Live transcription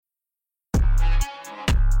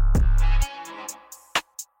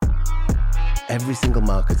every single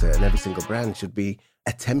marketer and every single brand should be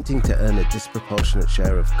attempting to earn a disproportionate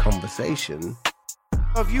share of conversation.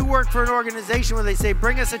 If you work for an organization where they say,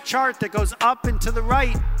 bring us a chart that goes up and to the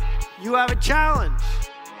right, you have a challenge.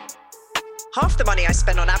 Half the money I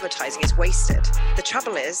spend on advertising is wasted. The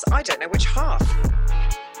trouble is, I don't know which half.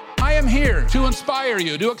 I am here to inspire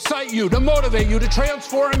you, to excite you, to motivate you, to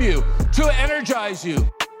transform you, to energize you.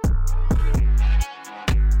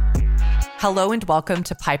 Hello and welcome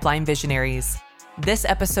to Pipeline Visionaries. This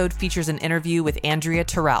episode features an interview with Andrea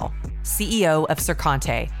Terrell, CEO of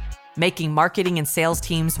Sercante, making marketing and sales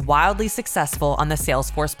teams wildly successful on the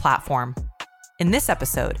Salesforce platform. In this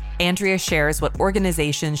episode, Andrea shares what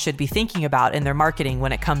organizations should be thinking about in their marketing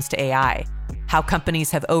when it comes to AI, how companies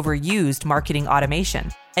have overused marketing automation,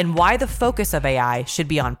 and why the focus of AI should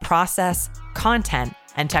be on process, content,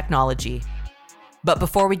 and technology. But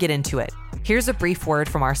before we get into it, here's a brief word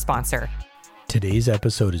from our sponsor. Today's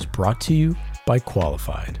episode is brought to you by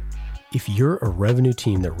Qualified. If you're a revenue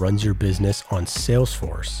team that runs your business on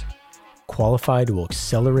Salesforce, Qualified will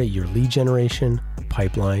accelerate your lead generation,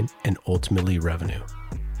 pipeline, and ultimately revenue.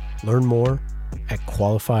 Learn more at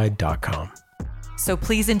qualified.com. So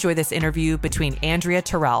please enjoy this interview between Andrea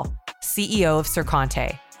Terrell, CEO of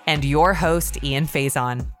Sercante, and your host, Ian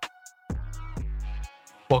Faison.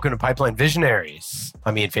 Welcome to Pipeline Visionaries.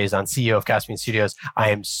 I'm Ian Faison, CEO of Caspian Studios.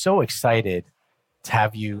 I am so excited to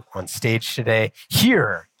have you on stage today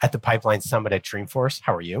here at the Pipeline Summit at Dreamforce.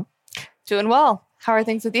 How are you? Doing well. How are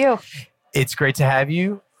things with you? It's great to have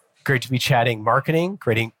you. Great to be chatting marketing.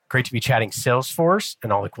 Great to be chatting Salesforce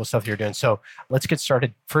and all the cool stuff you're doing. So let's get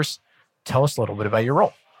started. First, tell us a little bit about your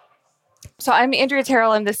role. So I'm Andrea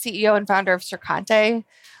Terrell. I'm the CEO and founder of Sercante.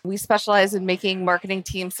 We specialize in making marketing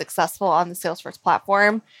teams successful on the Salesforce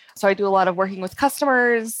platform. So I do a lot of working with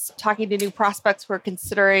customers, talking to new prospects who are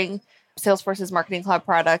considering Salesforce's Marketing Cloud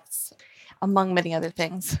products, among many other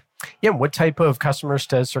things. Yeah, what type of customers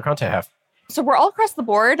does Sercante have? So we're all across the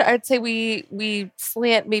board. I'd say we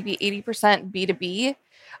slant maybe 80% B2B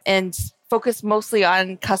and focus mostly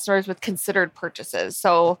on customers with considered purchases.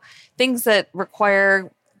 So things that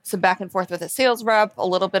require some back and forth with a sales rep, a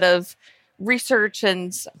little bit of research,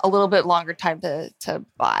 and a little bit longer time to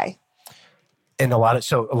buy. And a lot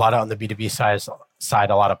on the B2B side,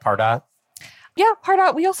 a lot of Pardot. Yeah,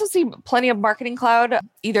 Pardot. We also see plenty of Marketing Cloud,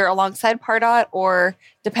 either alongside Pardot or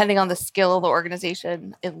depending on the skill of the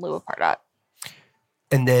organization in lieu of Pardot.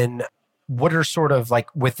 And then what are sort of like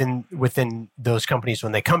within those companies,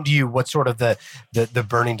 when they come to you, what's sort of the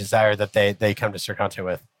burning desire that they come to Sercante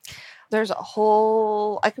with? There's a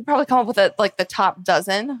whole, I could probably come up with the top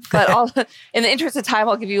dozen, but in the interest of time,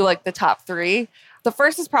 I'll give you the top three. The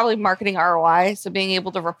first is probably marketing ROI. So being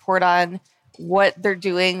able to report on what they're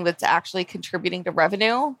doing that's actually contributing to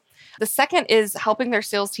revenue. The second is helping their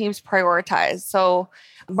sales teams prioritize. So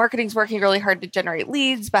marketing's working really hard to generate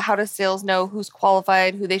leads, but how does sales know who's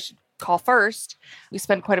qualified, who they should call first? We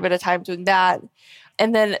spend quite a bit of time doing that.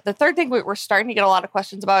 And then the third thing we're starting to get a lot of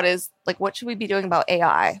questions about is what should we be doing about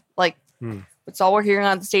AI? It's all we're hearing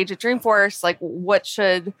on the stage at Dreamforce. What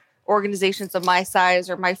should organizations of my size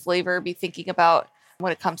or my flavor be thinking about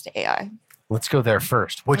when it comes to AI? Let's go there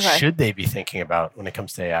first. What should they be thinking about when it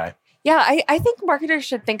comes to AI? Yeah, I think marketers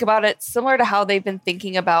should think about it similar to how they've been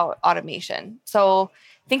thinking about automation. So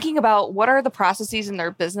thinking about what are the processes in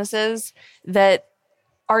their businesses that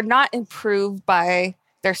are not improved by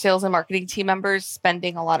their sales and marketing team members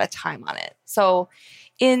spending a lot of time on it. So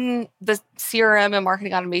in the CRM and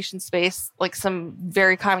marketing automation space, some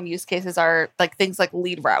very common use cases are things like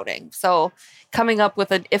lead routing. So coming up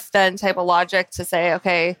with an if-then type of logic to say,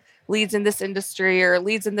 okay, leads in this industry or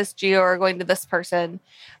leads in this geo are going to this person,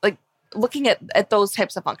 looking at those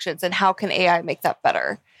types of functions and how can AI make that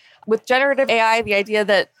better. With generative AI, the idea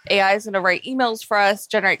that AI is going to write emails for us,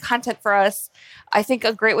 generate content for us, I think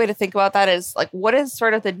a great way to think about that is what is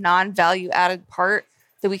sort of the non-value added part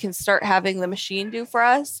that we can start having the machine do for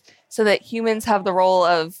us so that humans have the role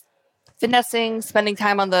of finessing, spending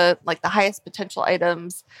time on the highest potential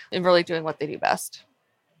items and really doing what they do best.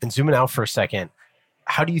 And zooming out for a second,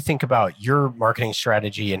 how do you think about your marketing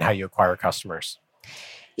strategy and how you acquire customers?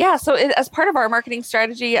 Yeah, so as part of our marketing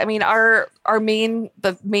strategy, I mean,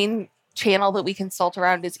 the main channel that we consult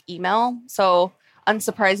around is email. So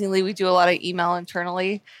unsurprisingly, we do a lot of email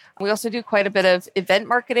internally. We also do quite a bit of event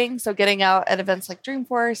marketing. So getting out at events like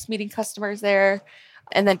Dreamforce, meeting customers there.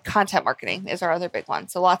 And then content marketing is our other big one.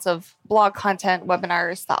 So lots of blog content,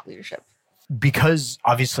 webinars, thought leadership. Because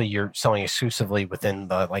obviously you're selling exclusively within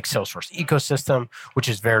the Salesforce ecosystem, which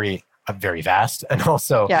is very very vast and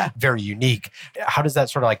also Yeah. very unique. How does that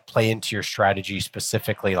sort of like play into your strategy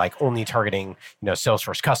specifically, like only targeting,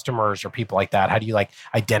 Salesforce customers or people like that? How do you like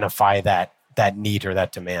identify that need or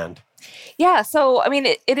that demand? Yeah. So, I mean,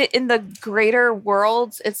 it in the greater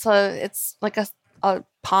world, it's like a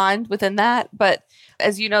pond within that. But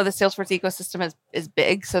as you know, the Salesforce ecosystem is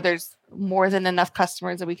big. So there's more than enough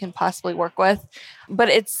customers that we can possibly work with. But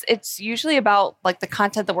it's usually about like the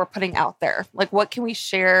content that we're putting out there. Like what can we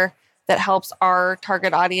share that helps our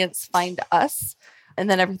target audience find us? And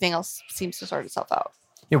then everything else seems to sort itself out.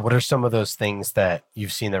 Yeah. What are some of those things that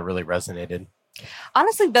you've seen that really resonated?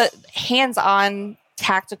 Honestly, the hands-on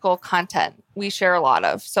tactical content we share a lot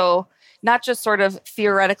of. So not just sort of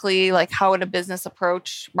theoretically, like how would a business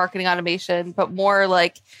approach marketing automation, but more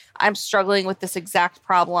like I'm struggling with this exact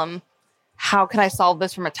problem. How can I solve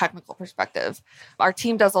this from a technical perspective? Our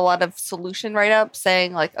team does a lot of solution write-ups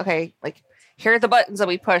saying like, okay, like here are the buttons that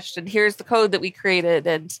we pushed and here's the code that we created.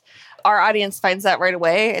 And our audience finds that right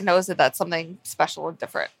away and knows that that's something special and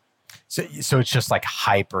different. So it's just like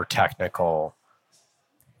hyper technical.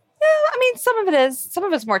 Yeah, I mean, some of it is. Some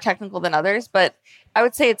of it's more technical than others, but I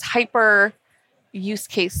would say it's hyper use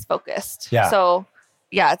case focused. Yeah. So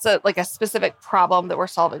yeah, it's a specific problem that we're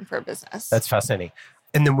solving for a business. That's fascinating.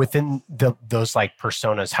 And then within those like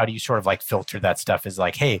personas, how do you sort of like filter that stuff? Is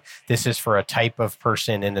like, hey, this is for a type of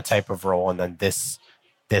person in a type of role, and then this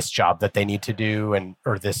job that they need to do,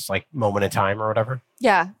 or this like moment in time or whatever?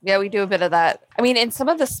 Yeah, we do a bit of that. I mean, in some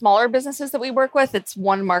of the smaller businesses that we work with, it's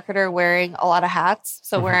one marketer wearing a lot of hats.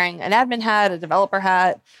 So wearing an admin hat, a developer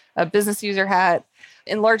hat, a business user hat.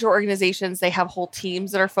 In larger organizations, they have whole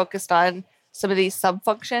teams that are focused on some of these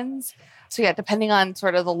sub-functions. So yeah, depending on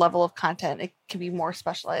sort of the level of content, it can be more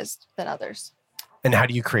specialized than others. And how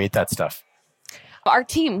do you create that stuff? Our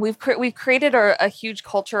team, we've created a huge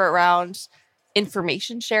culture around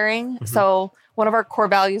information sharing. So one of our core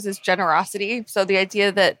values is generosity. So the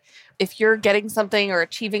idea that if you're getting something or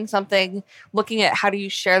achieving something, looking at how do you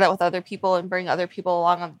share that with other people and bring other people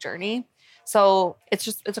along on the journey. So it's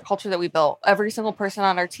a culture that we built. Every single person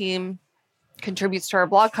on our team contributes to our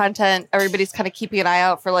blog content. Everybody's kind of keeping an eye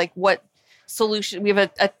out for like what solution. We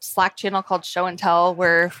have a Slack channel called Show and Tell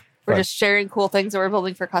where we're just sharing cool things that we're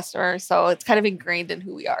building for customers. So it's kind of ingrained in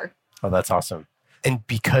who we are. Oh, that's awesome. And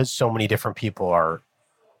because so many different people are,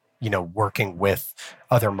 working with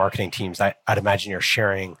other marketing teams, I'd imagine you're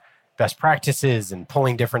sharing best practices and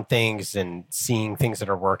pulling different things and seeing things that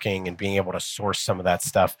are working and being able to source some of that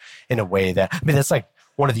stuff in a way that, that's like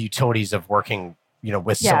one of the utilities of working,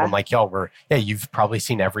 with someone like y'all where, you've probably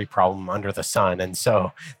seen every problem under the sun. And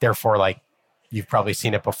so therefore, like, you've probably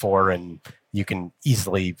seen it before and you can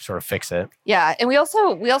easily sort of fix it. Yeah. And we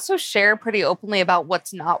also share pretty openly about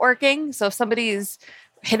what's not working. So if somebody's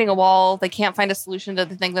hitting a wall, they can't find a solution to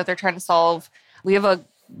the thing that they're trying to solve. We have a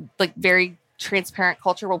very transparent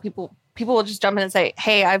culture where people will just jump in and say,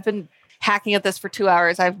 hey, I've been hacking at this for 2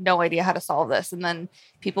 hours. I have no idea how to solve this. And then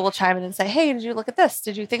people will chime in and say, hey, did you look at this?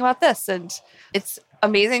 Did you think about this? And it's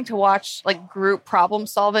amazing to watch like group problem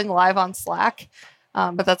solving live on Slack.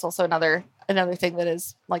 But that's also another thing that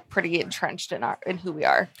is like pretty entrenched in who we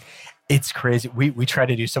are. It's crazy. We try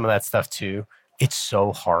to do some of that stuff too. It's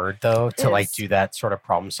so hard though to like do that sort of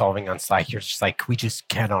problem solving on Slack. You're just like, we just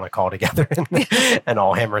get on a call together and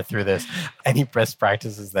all hammer through this. Any best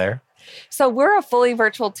practices there? So we're a fully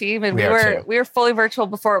virtual team, and we were fully virtual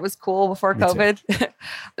before it was cool, before COVID.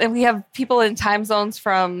 And we have people in time zones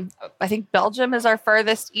from, I think Belgium is our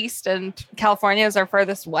furthest east and California is our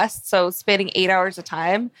furthest west. So spanning 8 hours of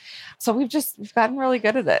time. So we've gotten really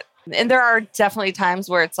good at it. And there are definitely times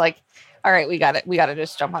where it's like, all right, we got it. We got to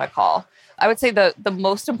just jump on a call. I would say the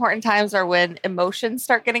most important times are when emotions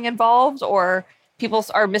start getting involved or people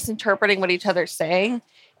are misinterpreting what each other's saying.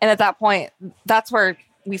 And at that point, that's where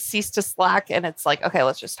we cease to Slack and it's like, okay,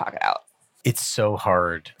 let's just talk it out. It's so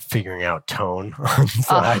hard figuring out tone on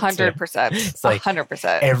Slack. 100%. It's like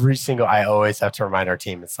 100%. I always have to remind our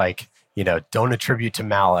team, it's like, don't attribute to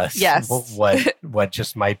malice. Yes. What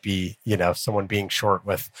just might be, someone being short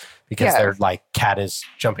with, because their like cat is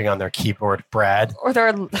jumping on their keyboard, Brad. Or they're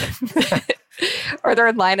in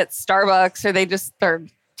line at Starbucks, or they're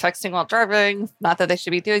texting while driving. Not that they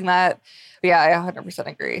should be doing that. But yeah, I 100%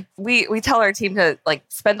 agree. We tell our team to like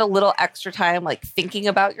spend a little extra time like thinking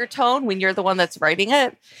about your tone when you're the one that's writing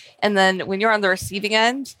it. And then when you're on the receiving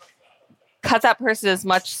end, cut that person as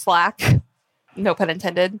much slack, no pun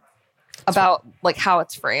intended, about like how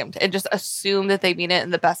it's framed, and just assume that they mean it in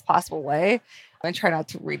the best possible way and try not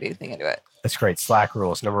to read anything into it. That's great. Slack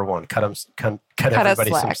rules. Number one, cut everybody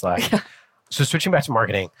some slack. So switching back to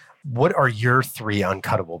marketing, what are your 3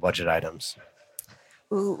 uncuttable budget items?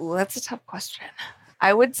 Ooh, that's a tough question.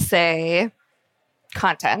 I would say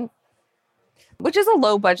content, which is a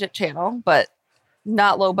low budget channel, but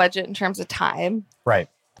not low budget in terms of time. Right.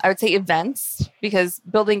 I would say events, because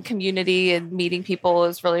building community and meeting people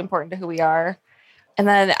is really important to who we are. And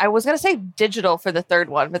then I was going to say digital for the third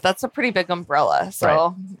one, but that's a pretty big umbrella. So,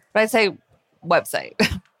 Right. But I'd say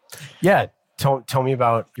website. Yeah. Tell me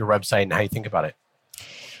about your website and how you think about it.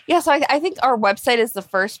 Yeah, so I think our website is the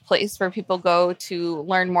first place where people go to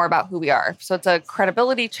learn more about who we are. So it's a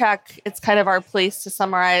credibility check. It's kind of our place to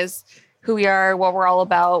summarize who we are, what we're all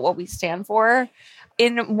about, what we stand for.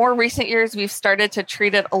 In more recent years, we've started to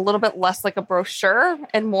treat it a little bit less like a brochure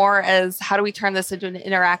and more as how do we turn this into an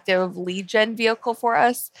interactive lead gen vehicle for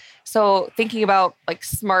us. So thinking about like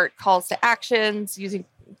smart calls to actions, using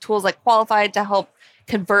tools like Qualified to help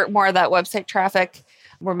convert more of that website traffic.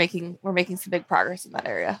 We're making some big progress in that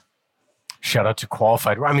area. Shout out to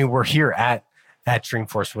Qualified. I mean, we're here at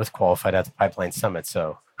Dreamforce with Qualified at the Pipeline Summit,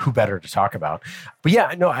 so who better to talk about? But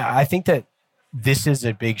yeah, no, I think that this is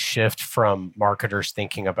a big shift from marketers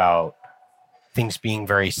thinking about things being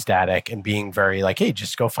very static and being very like, hey,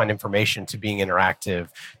 just go find information, to being interactive,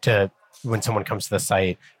 to when someone comes to the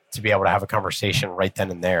site, to be able to have a conversation right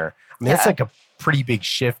then and there. I mean, that's like a pretty big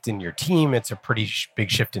shift in your team. It's a pretty big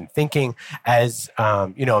shift in thinking as, a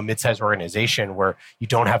mid-sized organization where you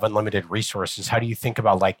don't have unlimited resources. How do you think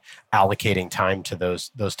about like allocating time to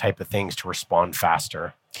those type of things to respond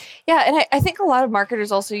faster? Yeah. And I think a lot of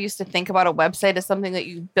marketers also used to think about a website as something that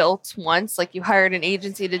you built once, like you hired an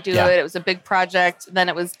agency to do it. It was a big project. Then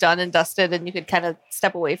it was done and dusted and you could kind of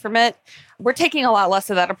step away from it. We're taking a lot less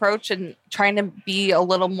of that approach and trying to be a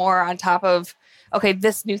little more on top of, okay,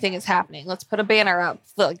 this new thing is happening. Let's put a banner up.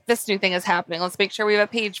 Like this new thing is happening. Let's make sure we have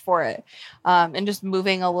a page for it. And just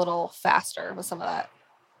moving a little faster with some of that.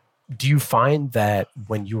 Do you find that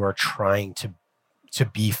when you are trying to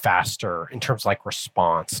be faster in terms of like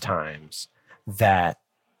response times, that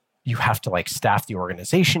you have to like staff the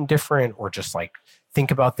organization different or just like think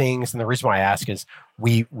about things? And the reason why I ask is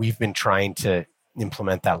we've been trying to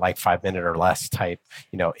implement that like 5 minute or less type,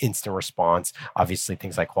 instant response. Obviously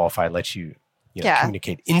things like Qualified let you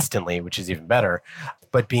communicate instantly, which is even better.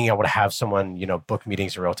 But being able to have someone, book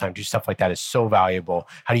meetings in real time, do stuff like that is so valuable.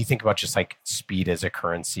 How do you think about just like speed as a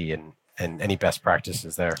currency and any best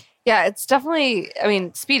practices there? Yeah, it's definitely,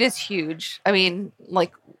 speed is huge.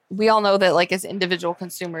 Like we all know that like as individual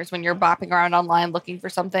consumers, when you're bopping around online looking for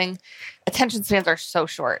something, attention spans are so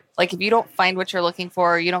short. Like if you don't find what you're looking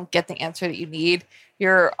for, you don't get the answer that you need,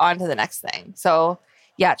 you're on to the next thing. So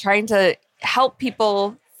yeah, trying to help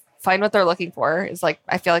people find what they're looking for is like,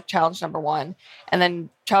 I feel like challenge number one. And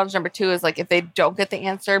then challenge number two is like, if they don't get the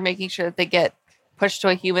answer, making sure that they get pushed to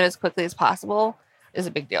a human as quickly as possible is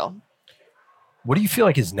a big deal. What do you feel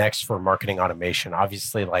like is next for marketing automation?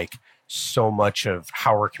 Obviously, like so much of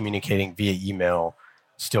how we're communicating via email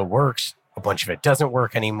still works. A bunch of it doesn't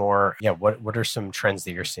work anymore. Yeah. What are some trends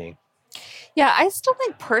that you're seeing? Yeah, I still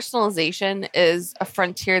think personalization is a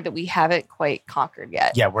frontier that we haven't quite conquered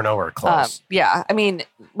yet. Yeah, we're nowhere close.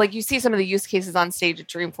 Like you see some of the use cases on stage at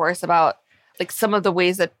Dreamforce about like some of the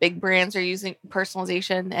ways that big brands are using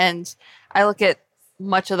personalization. And I look at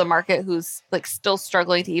much of the market who's like still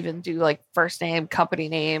struggling to even do like first name, company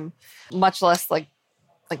name, much less like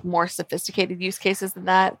more sophisticated use cases than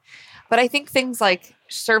that. But I think things like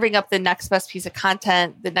serving up the next best piece of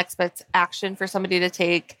content, the next best action for somebody to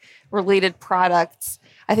take, related products,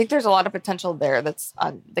 I think there's a lot of potential there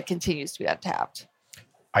that continues to be untapped.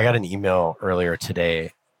 I got an email earlier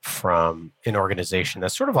today from an organization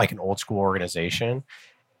that's sort of like an old school organization.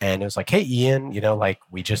 And it was like, hey, Ian,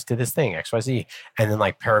 we just did this thing, XYZ. And then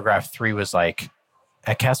like paragraph 3 was like,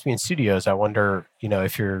 at Caspian Studios, I wonder,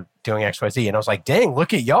 if you're doing XYZ. And I was like, dang,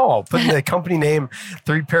 look at y'all putting the company name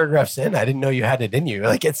 3 paragraphs in. I didn't know you had it in you.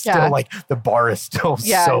 Like, it's still like the bar is still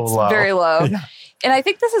so low. It's very low. Yeah. And I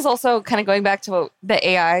think this is also kind of going back to the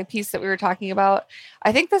AI piece that we were talking about.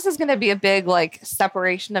 I think this is going to be a big like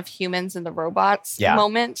separation of humans and the robots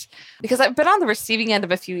moment, because I've been on the receiving end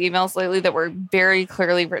of a few emails lately that were very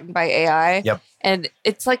clearly written by AI. Yep. And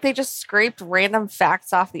it's like they just scraped random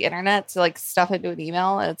facts off the internet to like stuff into an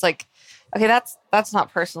email. And it's like, okay, that's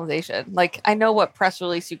not personalization. Like I know what press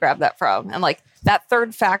release you grabbed that from. And like that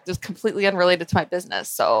third fact is completely unrelated to my business.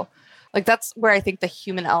 So like that's where I think the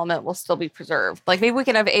human element will still be preserved. Like maybe we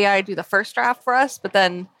can have AI do the first draft for us, but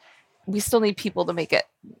then we still need people to make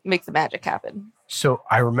the magic happen. So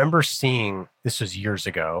I remember seeing, this was years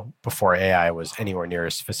ago before AI was anywhere near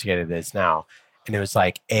as sophisticated as it is now. And it was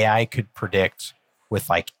like AI could predict with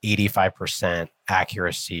like 85%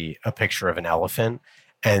 accuracy a picture of an elephant.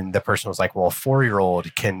 And the person was like, well, a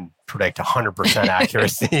 4-year-old can predict 100%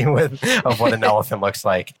 accuracy of what an elephant looks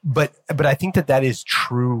like. But I think that is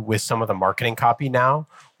true with some of the marketing copy now,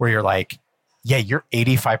 where you're like, yeah, you're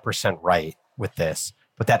 85% right with this.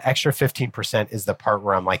 But that extra 15% is the part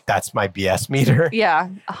where I'm like, that's my BS meter. Yeah,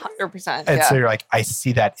 100%. And so you're like, I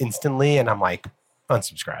see that instantly and I'm like,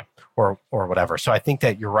 unsubscribe or whatever. So I think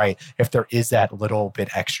that you're right. If there is that little bit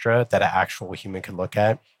extra that an actual human can look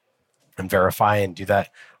at and verify and do that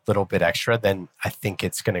little bit extra, then I think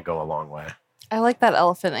it's going to go a long way. I like that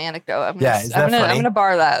elephant anecdote. I'm funny? going to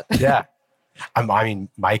borrow that. Yeah. I mean,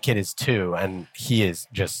 my kid is 2 and he is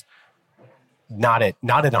just not at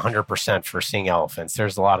 100% for seeing elephants.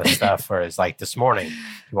 There's a lot of stuff where it's like this morning,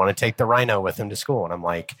 you want to take the rhino with him to school. And I'm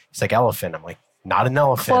like, he's like, elephant. I'm like, not an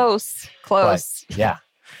elephant. Close. But, yeah.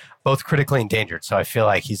 Both critically endangered. So I feel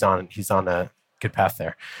like he's on a good path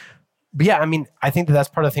there. But yeah, I mean, I think that's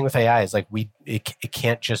part of the thing with AI is like it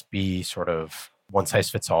can't just be sort of one size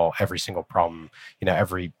fits all, every single problem,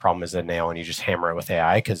 every problem is a nail and you just hammer it with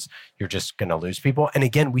AI because you're just going to lose people. And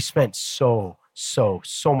again, we spent so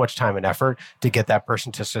much time and effort to get that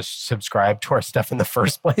person to subscribe to our stuff in the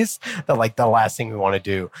first place that like the last thing we want to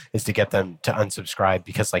do is to get them to unsubscribe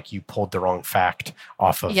because like you pulled the wrong fact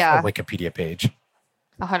off of a Wikipedia page.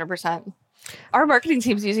 100%. Our marketing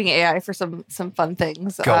team's using AI for some fun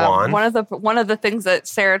things. Go on. One of the things that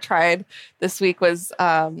Sarah tried this week was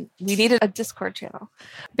we needed a Discord channel.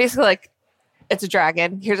 Basically, like it's a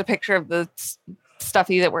dragon. Here's a picture of the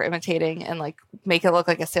Stuffy that we're imitating, and like make it look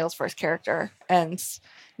like a Salesforce character. And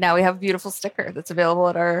now we have a beautiful sticker that's available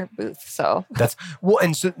at our booth. So that's well,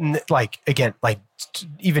 and so like again, like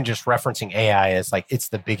even just referencing AI as like it's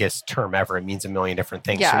the biggest term ever. It means a million different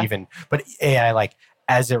things. Yeah. So but AI like.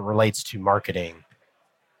 As it relates to marketing,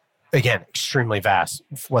 again, extremely vast,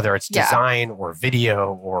 whether it's design or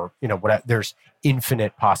video or, whatever, there's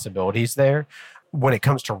infinite possibilities there. When it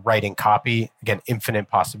comes to writing copy, again, infinite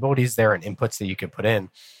possibilities there and inputs that you can put in.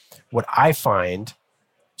 What I find,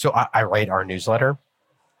 so I write our newsletter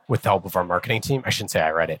with the help of our marketing team. I shouldn't say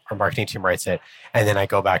I write it. Our marketing team writes it. And then I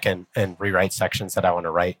go back and rewrite sections that I want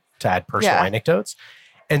to write to add personal anecdotes.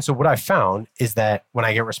 And so what I found is that when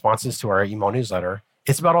I get responses to our email newsletter,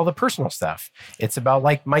 it's about all the personal stuff. It's about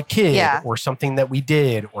like my kid or something that we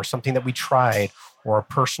did or something that we tried or a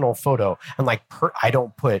personal photo. And like, I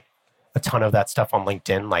don't put a ton of that stuff on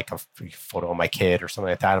LinkedIn, like a photo of my kid or something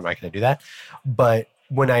like that. I'm not going to do that. But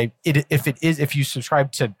if you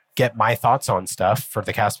subscribe to get my thoughts on stuff for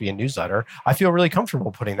the Caspian newsletter, I feel really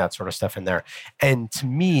comfortable putting that sort of stuff in there. And to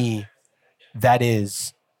me, that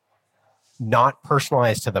is not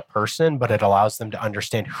personalized to the person, but it allows them to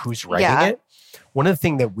understand who's writing it. One of the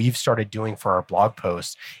things that we've started doing for our blog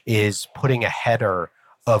posts is putting a header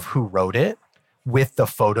of who wrote it with the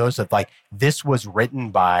photos of like, this was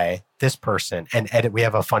written by this person and edit. We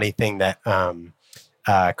have a funny thing that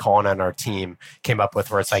Colin on our team came up with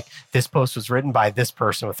where it's like, this post was written by this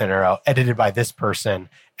person with an arrow, edited by this person,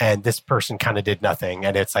 and this person kind of did nothing.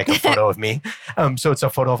 And it's like a photo of me. So it's a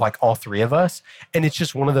photo of like all three of us. And it's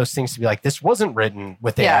just one of those things to be like, this wasn't written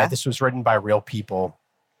with AI. This was written by real people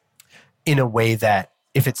in a way that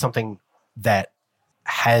if it's something that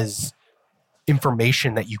has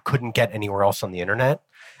information that you couldn't get anywhere else on the internet,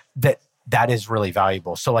 that is really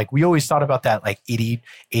valuable. So like we always thought about that like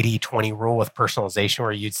 80-20 rule with personalization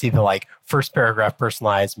where you'd see the like first paragraph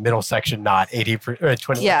personalized, middle section not 20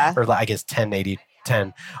 or I guess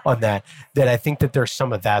 10-80-10 on that I think that there's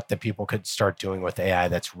some of that people could start doing with AI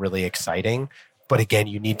that's really exciting. But again,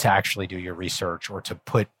 you need to actually do your research or to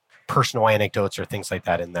put personal anecdotes or things like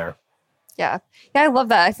that in there. Yeah, I love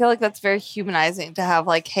that. I feel like that's very humanizing to have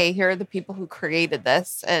like, hey, here are the people who created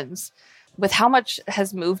this. And with how much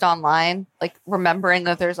has moved online, like remembering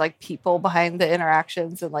that there's like people behind the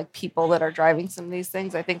interactions and like people that are driving some of these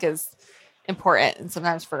things, I think is important and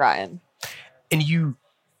sometimes forgotten. And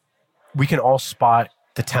we can all spot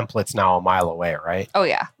the templates now a mile away, right? Oh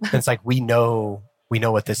yeah. It's like, we know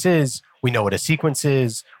what this is. We know what a sequence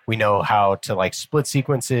is. We know how to like split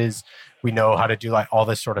sequences. We know how to do like all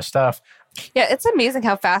this sort of stuff. Yeah, it's amazing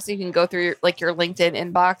how fast you can go through your LinkedIn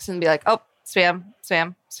inbox and be like, oh, spam,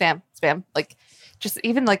 spam, spam, spam. Like just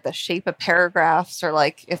even like the shape of paragraphs or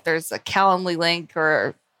like if there's a Calendly link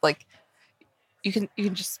or like you can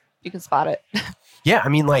spot it. Yeah, I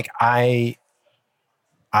mean like I'm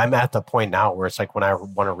at the point now where it's like when I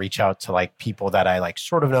want to reach out to like people that I like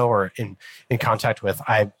sort of know or in contact with,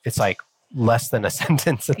 it's like less than a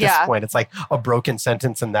sentence at this point. It's like a broken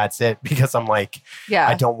sentence and that's it because I'm like,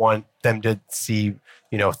 I don't want them to see,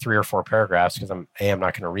 3 or 4 paragraphs because I'm not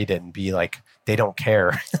going to read it and be like, they don't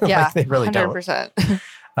care. Yeah, like they really 100%. don't.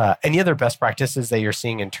 Any other best practices that you're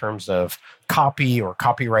seeing in terms of copy or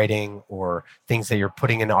copywriting or things that you're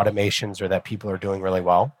putting in automations or that people are doing really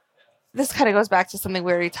well? This kind of goes back to something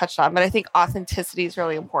we already touched on, but I think authenticity is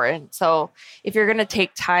really important. So if you're going to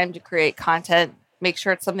take time to create content, make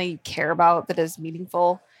sure it's something you care about, that is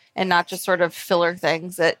meaningful, and not just sort of filler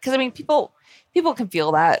things that, because I mean, people can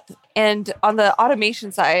feel that. And on the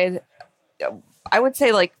automation side, I would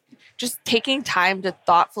say like just taking time to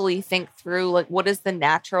thoughtfully think through like what is the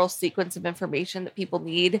natural sequence of information that people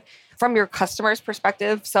need from your customer's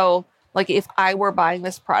perspective. So like if I were buying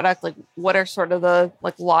this product, like what are sort of the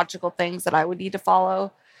like logical things that I would need to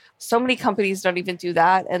follow? So many companies don't even do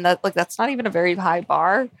that. And that's not even a very high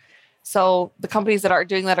bar. So the companies that are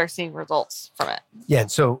doing that are seeing results from it. Yeah.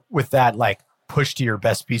 And so with that, like push to your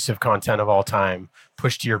best piece of content of all time,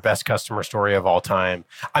 push to your best customer story of all time.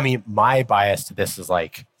 I mean, my bias to this is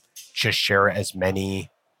like, just share as many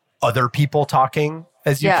other people talking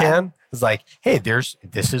as you can. It's like, hey, this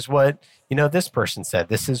is what, this person said.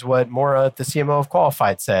 This is what Maura, the CMO of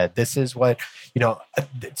Qualified, said. This is what,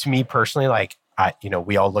 to me personally, like,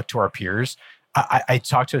 we all look to our peers. I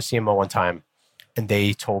talked to a CMO one time and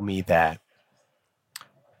they told me that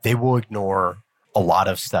they will ignore a lot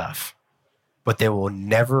of stuff, but they will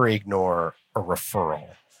never ignore a referral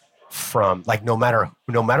from like, no matter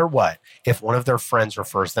what, if one of their friends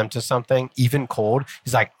refers them to something, even cold,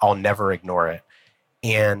 he's like, I'll never ignore it.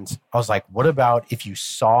 And I was like, what about if you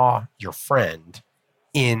saw your friend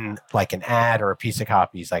in like an ad or a piece of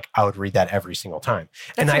copy? He's like, I would read that every single time.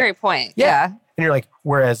 That's a great point. Yeah. And you're like,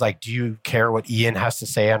 whereas like, do you care what Ian has to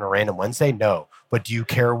say on a random Wednesday? No. But do you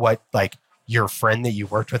care what like your friend that you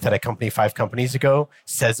worked with at a company 5 companies ago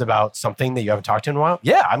says about something that you haven't talked to in a while?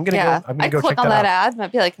 Yeah, I'm gonna go click check on that out. ad and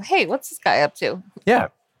I'd be like, hey, what's this guy up to? Yeah.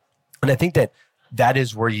 And I think that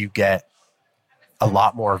is where you get a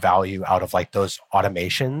lot more value out of like those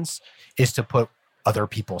automations, is to put other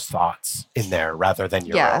people's thoughts in there rather than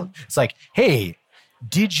your own. It's like, hey,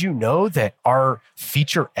 did you know that our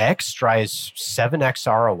feature X drives 7x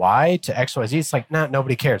ROI to XYZ? It's like, nah,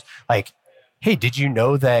 nobody cares. Like, hey, did you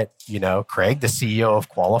know that, Craig, the CEO of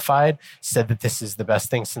Qualified, said that this is the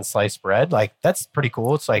best thing since sliced bread? Like, that's pretty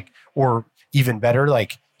cool. It's like, or even better,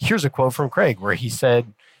 like, here's a quote from Craig where he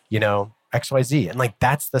said, XYZ. And like,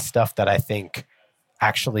 that's the stuff that I think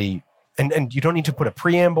actually, and you don't need to put a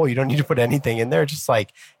preamble. You don't need to put anything in there. Just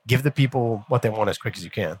like give the people what they want as quick as you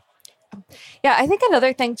can. Yeah. I think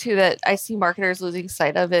another thing too that I see marketers losing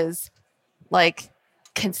sight of is like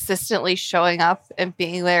consistently showing up and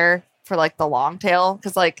being there for like the long tail.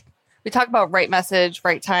 Cause like we talk about right message,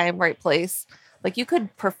 right time, right place. Like you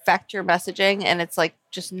could perfect your messaging and it's like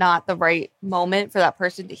just not the right moment for that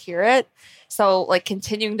person to hear it. So like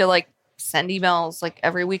continuing to like send emails like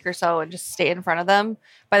every week or so and just stay in front of them.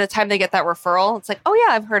 By the time they get that referral, it's like, oh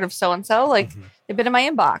yeah, I've heard of so-and-so. Like they've been in my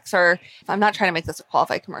inbox. Or I'm not trying to make this a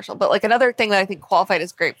Qualified commercial, but like another thing that I think Qualified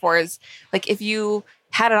is great for is like if you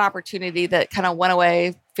had an opportunity that kind of went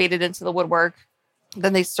away, faded into the woodwork,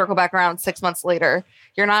 then they circle back around 6 months later,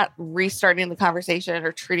 you're not restarting the conversation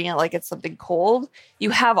or treating it like it's something cold.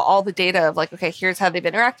 You have all the data of like, okay, here's how they've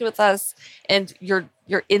interacted with us. And you're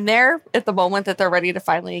in there at the moment that they're ready to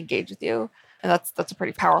finally engage with you. And that's a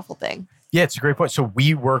pretty powerful thing. Yeah, it's a great point. So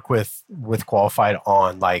we work with Qualified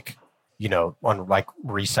on like, on like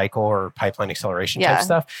recycle or pipeline acceleration type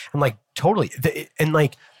stuff. And like totally. And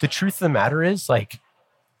like the truth of the matter is like,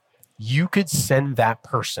 you could send that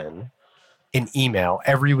person an email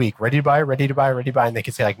every week, ready to buy. And they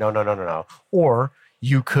could say like, no. Or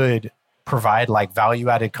you could provide like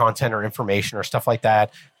value-added content or information or stuff like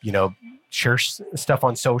that, share stuff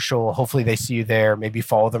on social. Hopefully they see you there, maybe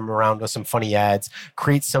follow them around with some funny ads,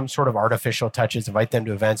 create some sort of artificial touches, invite them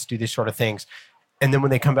to events, do these sort of things. And then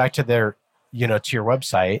when they come back to their, to your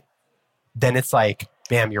website, then it's like,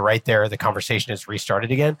 bam, you're right there. The conversation is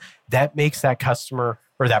restarted again. That makes that customer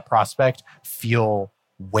or that prospect feel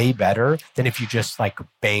way better than if you just like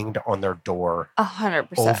banged on their door 100%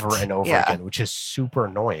 over and over again, which is super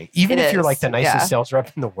annoying. Even if you're like the nicest sales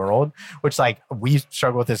rep in the world, which like we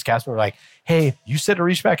struggle with this customer, like, hey, you said to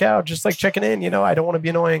reach back out, just like checking in, I don't want to be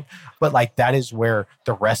annoying. But like that is where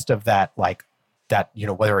the rest of that, like that,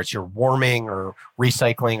 whether it's your warming or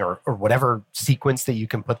recycling or whatever sequence that you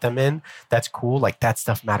can put them in, that's cool. Like that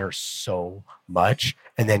stuff matters so much.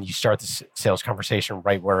 And then you start the sales conversation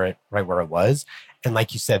right where it was. And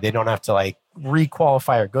like you said, they don't have to like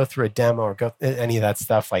re-qualify or go through a demo or go any of that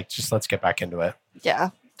stuff. Like just let's get back into it. Yeah,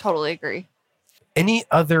 totally agree. Any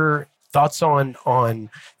other thoughts on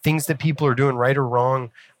things that people are doing right or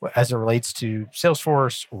wrong as it relates to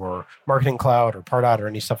Salesforce or Marketing Cloud or Pardot or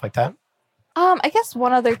any stuff like that? I guess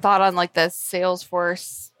one other thought on like the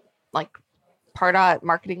Salesforce like Pardot,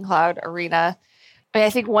 Marketing Cloud, Arena. I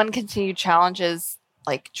think one continued challenge is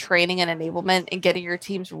like training and enablement and getting your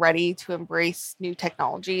teams ready to embrace new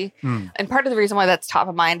technology. And part of the reason why that's top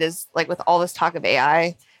of mind is like with all this talk of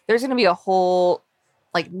AI, there's going to be a whole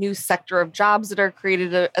like new sector of jobs that are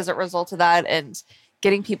created as a result of that. And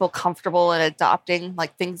getting people comfortable and adopting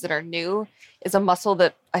like things that are new is a muscle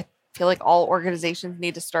that I feel like all organizations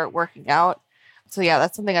need to start working out. So yeah,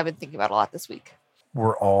 that's something I've been thinking about a lot this week.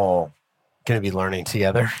 We're all going to be learning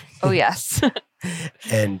together. Oh, yes.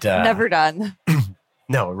 And never done.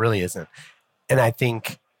 No, it really isn't. And I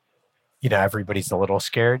think, everybody's a little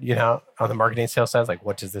scared, on the marketing sales side, like,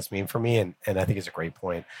 what does this mean for me? And I think it's a great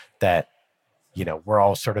point that, we're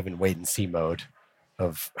all sort of in wait and see mode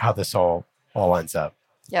of how this all ends up.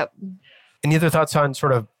 Yep. Any other thoughts on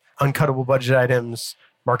sort of uncuttable budget items,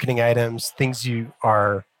 marketing items, things you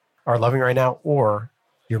are loving right now, or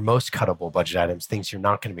your most cuttable budget items, things you're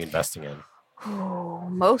not going to be investing in? Oh,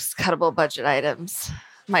 most cuttable budget items.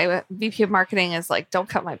 My VP of marketing is like, don't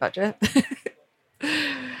cut my budget.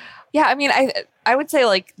 Yeah, I mean, I would say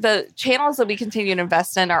like the channels that we continue to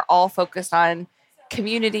invest in are all focused on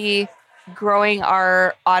community, growing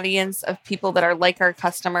our audience of people that are like our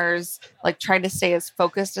customers, like trying to stay as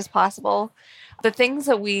focused as possible. The things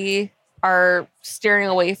that we are steering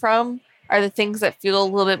away from are the things that feel a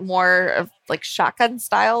little bit more of like shotgun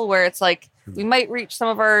style, where it's like we might reach some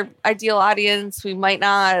of our ideal audience, we might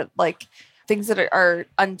not. Like things that are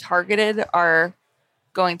untargeted are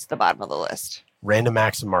going to the bottom of the list. Random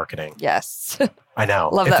acts of marketing. Yes. I know.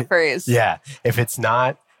 Love that phrase. Yeah. If it's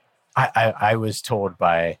not, I was told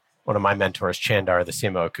by one of my mentors, Chandar, the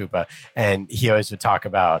CMO of Coupa, and he always would talk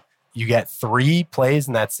about, you get 3 plays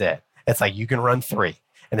and that's it. It's like, you can run 3.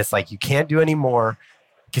 And it's like, you can't do any more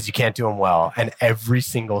because you can't do them well. And every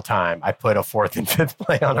single time I put a 4th and 5th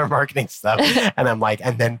play on our marketing stuff. And I'm like,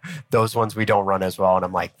 and then those ones we don't run as well. And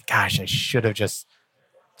I'm like, gosh, I should have just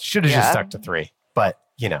stuck to 3. But,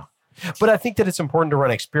 but I think that it's important to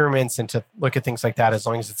run experiments and to look at things like that as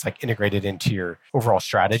long as it's like integrated into your overall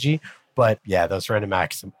strategy. But yeah, those random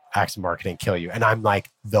acts of marketing kill you. And I'm like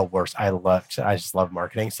the worst. I just love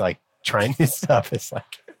marketing. So like trying new stuff is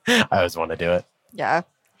like, I always want to do it. Yeah.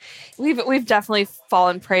 We've definitely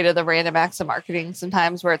fallen prey to the random acts of marketing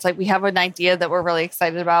sometimes, where it's like we have an idea that we're really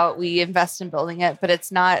excited about. We invest in building it, but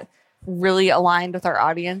it's not really aligned with our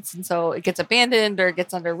audience. And so it gets abandoned or it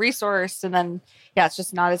gets under-resourced. And then, yeah, it's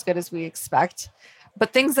just not as good as we expect.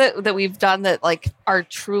 But things that we've done that like are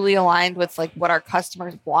truly aligned with like what our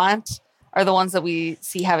customers want are the ones that we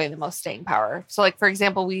see having the most staying power. So like, for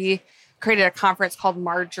example, we created a conference called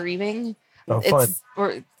Mar-Dreaming. Oh, fun.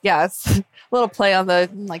 It's a little play on the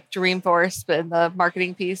like Dreamforce, but in the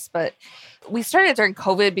marketing piece. But we started during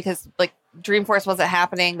COVID because like Dreamforce wasn't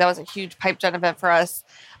happening. That was a huge pipe gen event for us.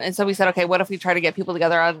 And so we said, okay, what if we try to get people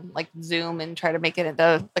together on like Zoom and try to make it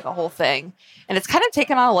into like a whole thing? And it's kind of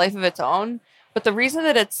taken on a life of its own. But the reason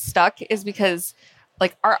that it's stuck is because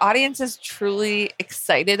like our audience is truly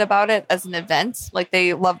excited about it as an event. Like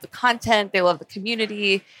they love the content, they love the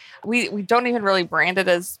community. We don't even really brand it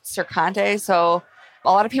as Sercante. So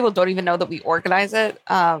a lot of people don't even know that we organize it.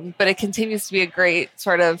 But it continues to be a great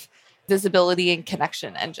sort of visibility and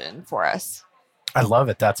connection engine for us. I love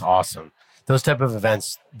it. That's awesome. Those type of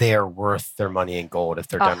events, they are worth their money in gold if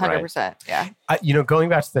they're done 100%, right. Yeah. Going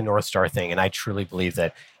back to the North Star thing, and I truly believe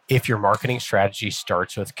that if your marketing strategy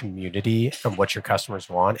starts with community and what your customers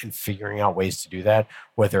want and figuring out ways to do that,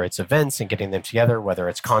 whether it's events and getting them together, whether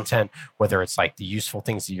it's content, whether it's like the useful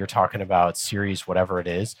things that you're talking about, series, whatever it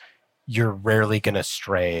is, you're rarely going to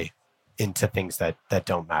stray into things that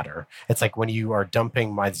don't matter. It's like when you are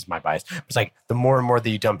dumping, this is my bias, it's like the more and more that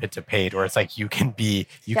you dump into paid, or it's like you can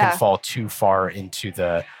fall too far into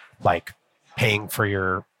the like paying for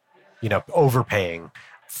your, overpaying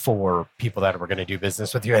for people that were going to do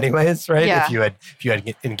business with you anyways, right? Yeah. If you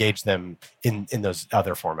had engaged them in those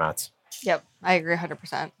other formats. Yep. I agree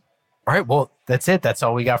 100%. All right. Well, that's it. That's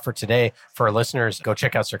all we got for today. For our listeners, go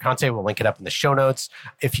check out Sercante. We'll link it up in the show notes.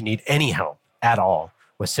 If you need any help at all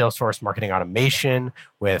with Salesforce marketing automation,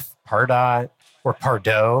 with Pardot or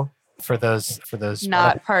Pardot for those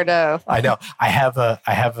Not Pardot. I know. I have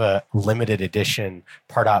a limited edition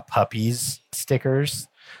Pardot puppies stickers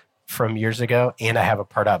from years ago, and I have a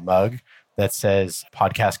Pardot mug that says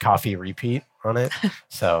podcast coffee repeat on it.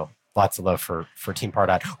 So lots of love for Team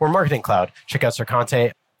Pardot or Marketing Cloud. Check out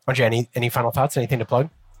Sercante. Andrea, any final thoughts? Anything to plug?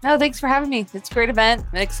 No, thanks for having me. It's a great event.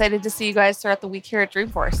 I'm excited to see you guys throughout the week here at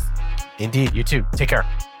Dreamforce. Indeed. You too. Take care.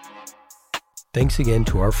 Thanks again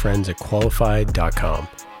to our friends at Qualified.com,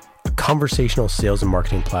 a conversational sales and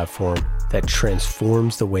marketing platform that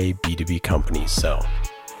transforms the way B2B companies sell.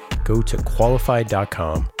 Go to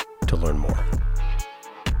qualified.com to learn more.